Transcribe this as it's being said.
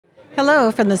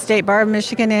Hello from the State Bar of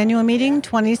Michigan Annual Meeting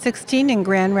 2016 in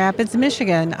Grand Rapids,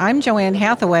 Michigan. I'm Joanne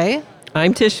Hathaway.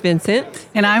 I'm Tish Vincent.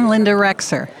 And I'm Linda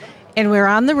Rexer. And we're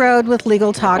on the road with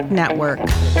Legal Talk Network.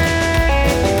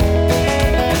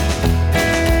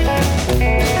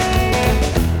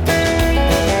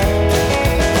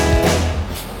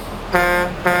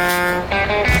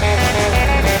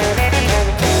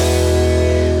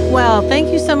 Well,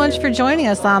 thank you so much for joining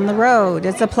us on the road.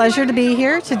 It's a pleasure to be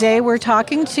here. Today we're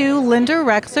talking to Linda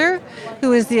Rexer,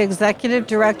 who is the Executive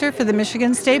Director for the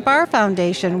Michigan State Bar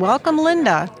Foundation. Welcome,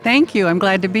 Linda. Thank you. I'm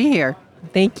glad to be here.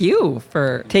 Thank you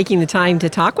for taking the time to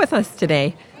talk with us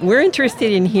today. We're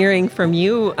interested in hearing from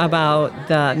you about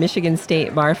the Michigan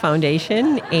State Bar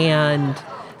Foundation and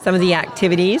some of the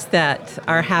activities that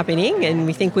are happening and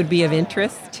we think would be of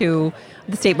interest to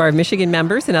the State Bar of Michigan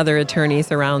members and other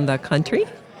attorneys around the country.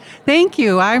 Thank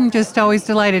you. I'm just always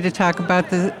delighted to talk about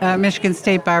the Michigan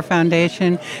State Bar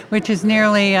Foundation, which is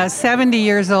nearly 70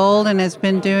 years old and has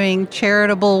been doing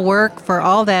charitable work for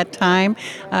all that time.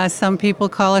 Some people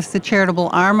call us the charitable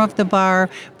arm of the bar,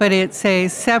 but it's a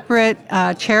separate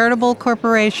charitable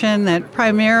corporation that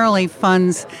primarily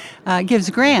gives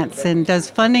grants and does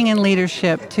funding and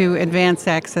leadership to advance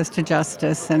access to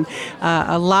justice. And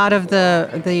a lot of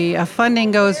the funding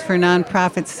goes for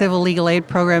nonprofit civil legal aid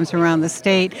programs around the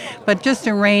state, but just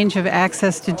a range of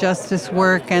access to justice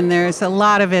work, and there's a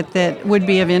lot of it that would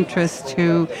be of interest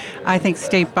to, I think,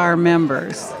 State Bar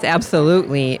members.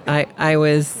 Absolutely. I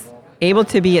was able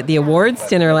to be at the awards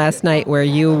dinner last night where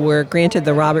you were granted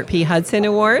the Robert P. Hudson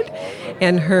Award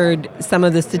and heard some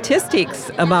of the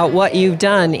statistics about what you've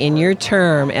done in your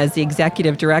term as the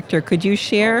executive director. Could you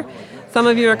share some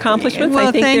of your accomplishments? Well,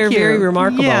 I think they're very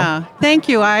remarkable. Yeah, thank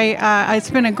you. It's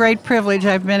been a great privilege.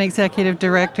 I've been executive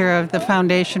director of the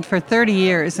foundation for 30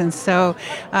 years, and so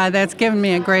that's given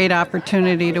me a great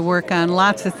opportunity to work on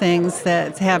lots of things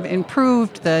that have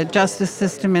improved the justice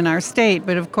system in our state.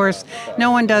 But of course,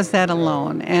 no one does that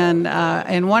alone.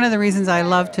 And one of the reasons I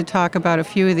love to talk about a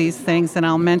few of these things, and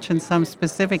I'll mention some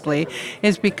specifically,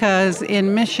 is because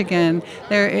in Michigan,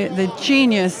 the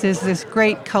genius is this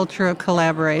great culture of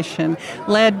collaboration,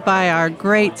 led by our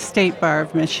great State Bar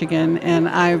of Michigan. And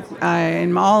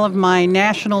in all of my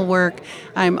national work,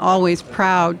 I'm always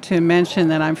proud to mention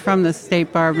that I'm from the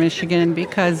State Bar of Michigan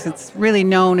because it's really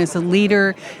known as a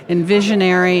leader and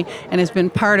visionary and has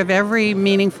been part of every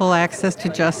meaningful access to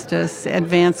justice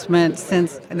advancement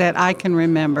since that I can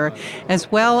remember,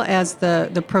 as well as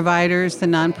the providers, the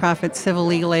nonprofit civil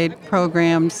legal aid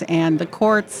programs, and the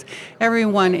courts.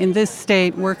 Everyone in this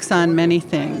state works on many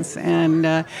things.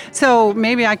 And so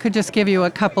maybe I could just give you a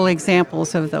couple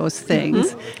examples of those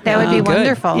things. Mm-hmm. That would be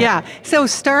wonderful. Yeah. So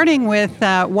starting with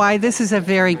why this is a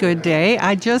very good day,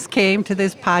 I just came to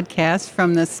this podcast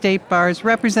from the State Bar's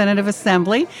Representative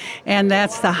Assembly, and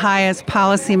that's the highest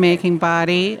policymaking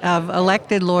body of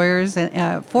elected lawyers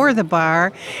for the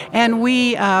bar. And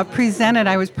we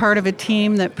I was part of a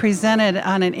team that presented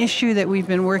on an issue that we've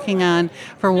been working on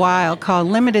for a while called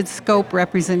limited scope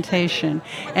representation.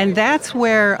 And that's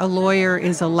where a lawyer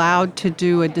is allowed to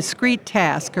do a discrete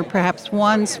task or perhaps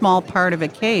one small part of a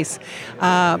case.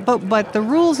 But the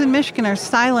rules in Michigan are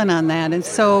silent on that. And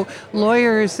so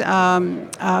lawyers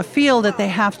feel that they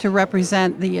have to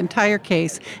represent the entire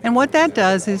case. And what that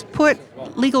does is put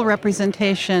legal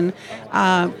representation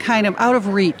kind of out of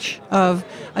reach of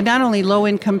not only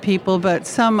low-income people, but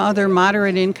some other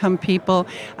moderate-income people.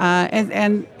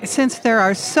 And since there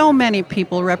are so many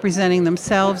people representing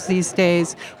themselves these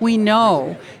days, we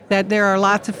know that there are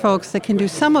lots of folks that can do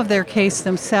some of their case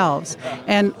themselves.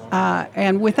 And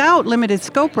without limited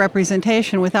scope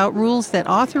representation, without rules that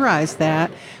authorize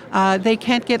that, they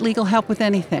can't get legal help with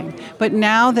anything. But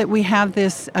now that we have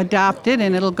this adopted,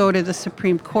 and it'll go to the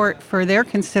Supreme Court for their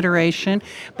consideration,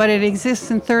 but it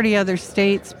exists in 30 other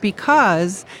states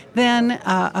because then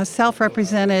a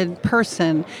self-represented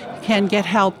person can get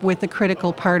help with the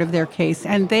critical part of their case.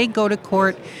 And they go to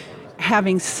court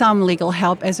having some legal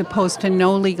help as opposed to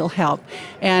no legal help.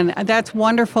 And that's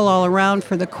wonderful all around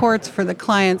for the courts, for the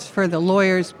clients, for the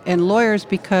lawyers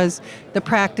because the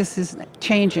practice is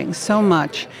changing so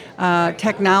much.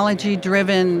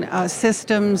 Technology-driven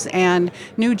systems and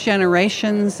new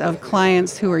generations of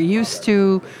clients who are used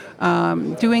to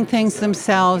doing things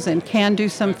themselves and can do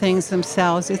some things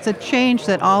themselves. It's a change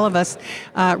that all of us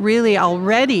really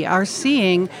already are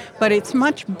seeing, but it's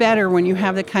much better when you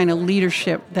have the kind of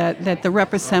leadership that the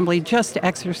Rep Assembly just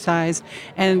exercised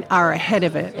and are ahead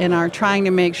of it and are trying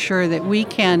to make sure that we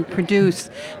can produce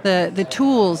the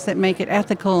tools that make it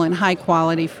ethical and high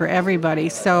quality for everybody.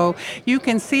 So you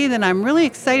can see that I'm really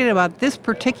excited about this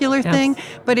particular thing,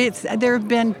 but there have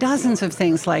been dozens of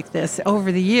things like this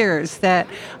over the years that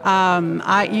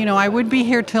I would be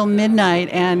here till midnight,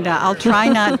 and I'll try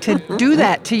not to do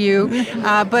that to you.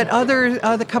 But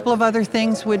the couple of other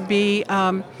things would be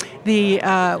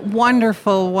the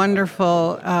wonderful,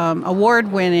 wonderful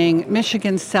award-winning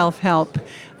Michigan Self-Help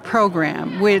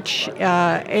program, which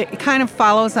it kind of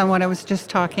follows on what I was just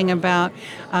talking about.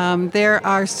 There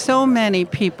are so many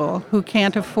people who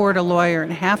can't afford a lawyer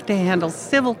and have to handle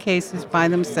civil cases by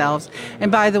themselves.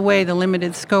 And by the way, the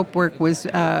limited scope work was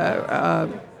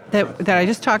that I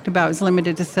just talked about is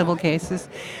limited to civil cases,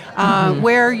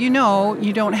 where you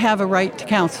don't have a right to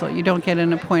counsel. You don't get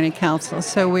an appointed counsel.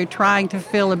 So we're trying to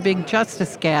fill a big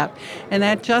justice gap, and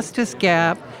that justice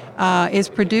gap is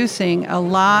producing a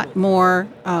lot more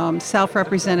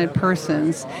self-represented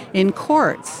persons in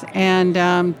courts, and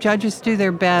judges do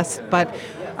their best, but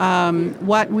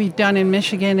what we've done in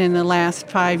Michigan in the last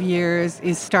 5 years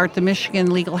is start the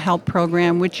Michigan Legal Help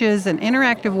Program, which is an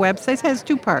interactive website. It has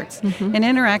two parts, an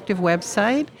interactive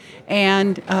website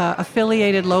and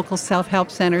affiliated local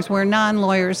self-help centers where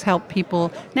non-lawyers help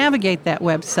people navigate that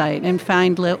website and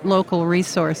find local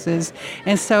resources.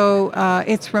 And so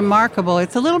it's remarkable.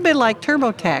 It's a little bit like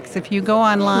TurboTax. If you go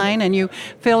online and you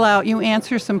you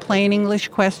answer some plain English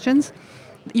questions,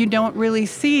 you don't really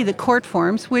see the court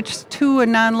forms, which to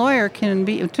lawyers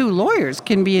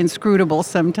can be inscrutable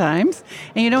sometimes.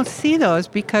 And you don't see those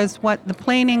because what the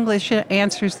plain English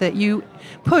answers that you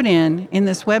put in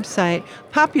this website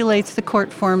populates the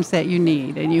court forms that you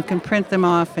need, and you can print them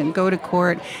off and go to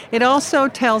court. It also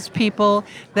tells people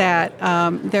that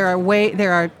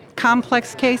there are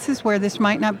complex cases where this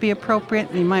might not be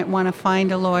appropriate. You might want to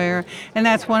find a lawyer. And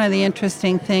that's one of the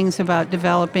interesting things about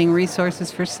developing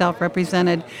resources for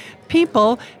self-represented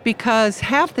people, because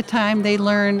half the time they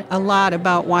learn a lot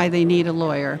about why they need a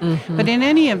lawyer. But in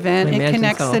any event, it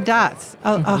connects the dots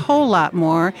a whole lot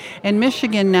more. And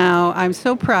Michigan now, I'm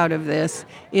so proud of this,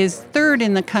 is third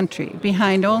in the country,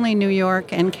 behind only New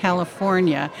York and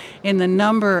California, in the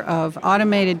number of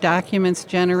automated documents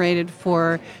generated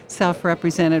for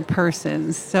self-represented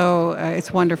persons. So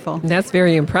it's wonderful. That's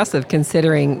very impressive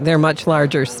considering they're much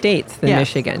larger states than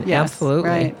Michigan. Yes, absolutely.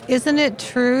 right. Isn't it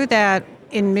true that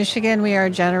in Michigan we are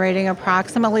generating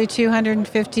approximately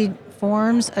 250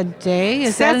 forms a day?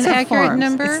 Is that an accurate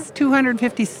number? It's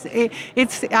 250.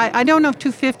 I don't know if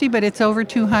 250, but it's over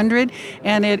 200,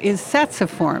 and it is sets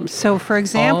of forms. So, for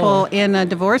example, in a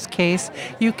divorce case,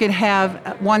 you could have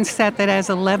one set that has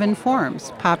 11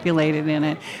 forms populated in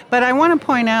it. But I want to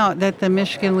point out that the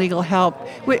Michigan Legal Help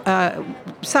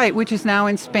site, which is now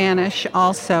in Spanish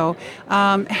also,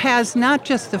 has not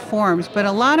just the forms, but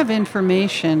a lot of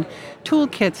information,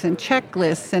 toolkits and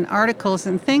checklists and articles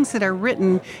and things that are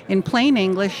written in plain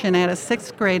English and at a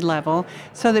 6th grade level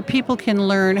so that people can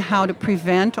learn how to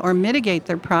prevent or mitigate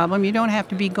their problem. You don't have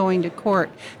to be going to court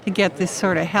to get this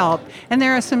sort of help. And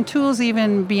there are some tools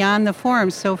even beyond the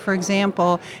forms. So, for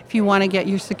example, if you want to get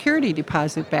your security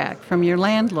deposit back from your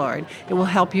landlord, it will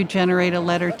help you generate a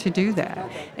letter to do that.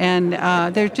 And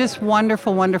they're just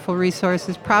wonderful, wonderful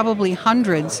resources. Probably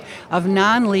hundreds of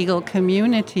non-legal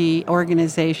community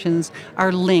organizations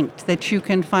are linked that you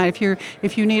can find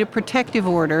if you need a protective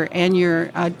order and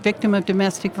you're a victim of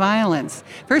domestic violence.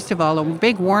 First of all, a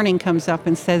big warning comes up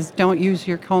and says don't use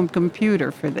your home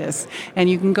computer for this, and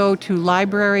you can go to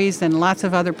libraries and lots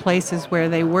of other places where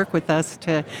they work with us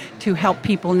to help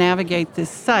people navigate this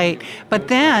site. But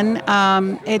then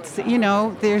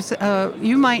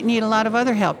you might need a lot of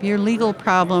other help. Your legal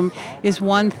problem is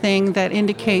one thing that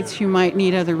indicates you might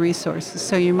need other resources.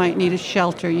 So you might need a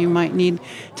shelter, you might need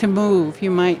to move,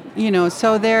 you might,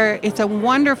 so it's a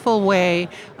wonderful way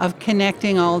of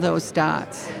connecting all those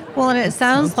dots. Well, and it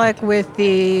sounds like with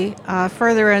the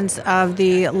furtherance of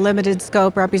the limited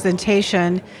scope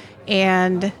representation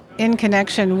and in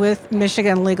connection with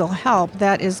Michigan Legal Help,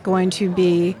 that is going to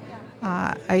be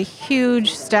a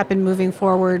huge step in moving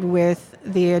forward with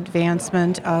the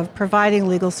advancement of providing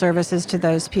legal services to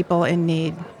those people in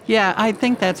need. Yeah, I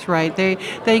think that's right.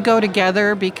 They go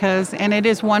together and it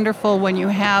is wonderful when you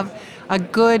have a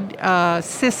good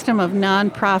system of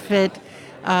nonprofit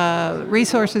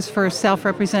resources for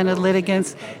self-represented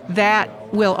litigants. That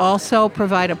will also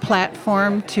provide a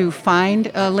platform to find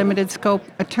a limited scope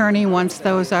attorney once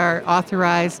those are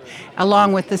authorized,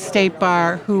 along with the State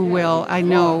Bar, who will, I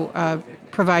know,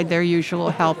 provide their usual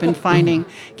help in finding,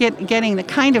 getting the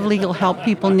kind of legal help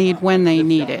people need when they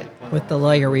need it. With the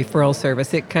lawyer referral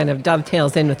service, it kind of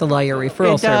dovetails in with the lawyer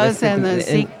referral service. It does, and the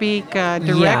SeekBeak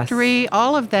directory,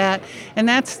 all of that. And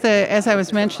that's as I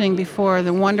was mentioning before,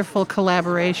 the wonderful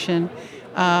collaboration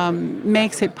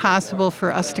makes it possible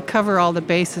for us to cover all the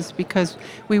bases because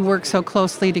we work so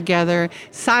closely together.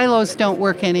 Silos don't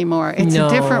work anymore. It's a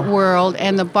different world,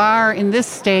 and the bar in this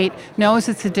state knows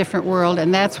it's a different world,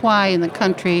 and that's why in the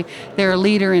country they're a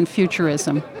leader in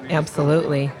futurism.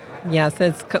 Absolutely. Yes,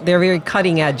 they're very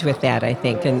cutting edge with that, I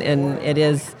think, and it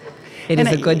is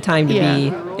a good time to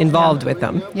be involved with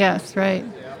them. Yes, right.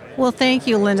 Well, thank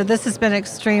you, Linda. This has been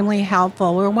extremely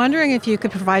helpful. We're wondering if you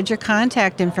could provide your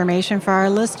contact information for our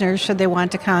listeners should they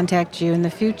want to contact you in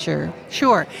the future.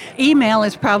 Sure. Email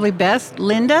is probably best,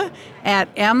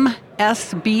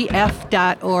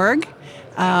 linda@msbf.org.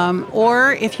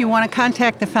 Or if you want to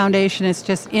contact the foundation, it's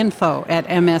just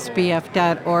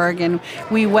info@msbf.org. And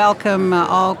we welcome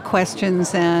all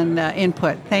questions and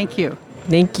input. Thank you.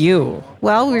 Thank you.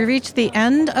 Well, we reached the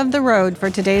end of the road for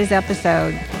today's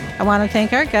episode. I want to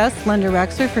thank our guest, Linda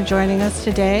Rexer, for joining us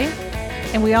today.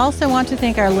 And we also want to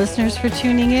thank our listeners for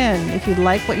tuning in. If you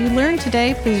like what you learned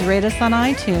today, please rate us on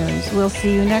iTunes. We'll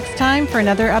see you next time for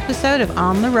another episode of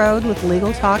On the Road with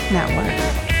Legal Talk Network.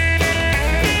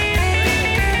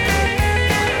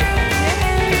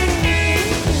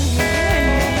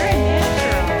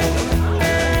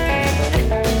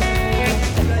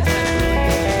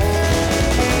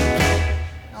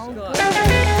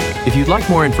 If you'd like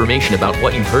more information about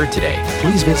what you've heard today,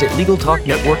 please visit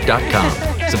LegalTalkNetwork.com.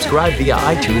 Subscribe via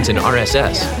iTunes and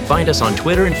RSS. Find us on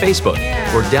Twitter and Facebook,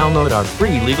 or download our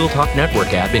free Legal Talk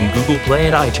Network app in Google Play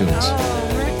and iTunes.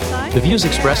 The views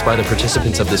expressed by the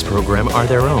participants of this program are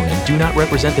their own and do not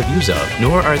represent the views of,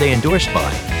 nor are they endorsed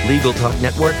by, Legal Talk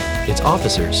Network, its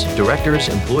officers, directors,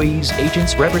 employees,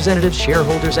 agents, representatives,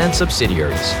 shareholders, and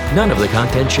subsidiaries. None of the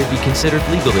content should be considered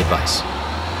legal advice.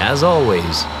 As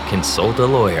always, consult a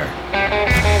lawyer.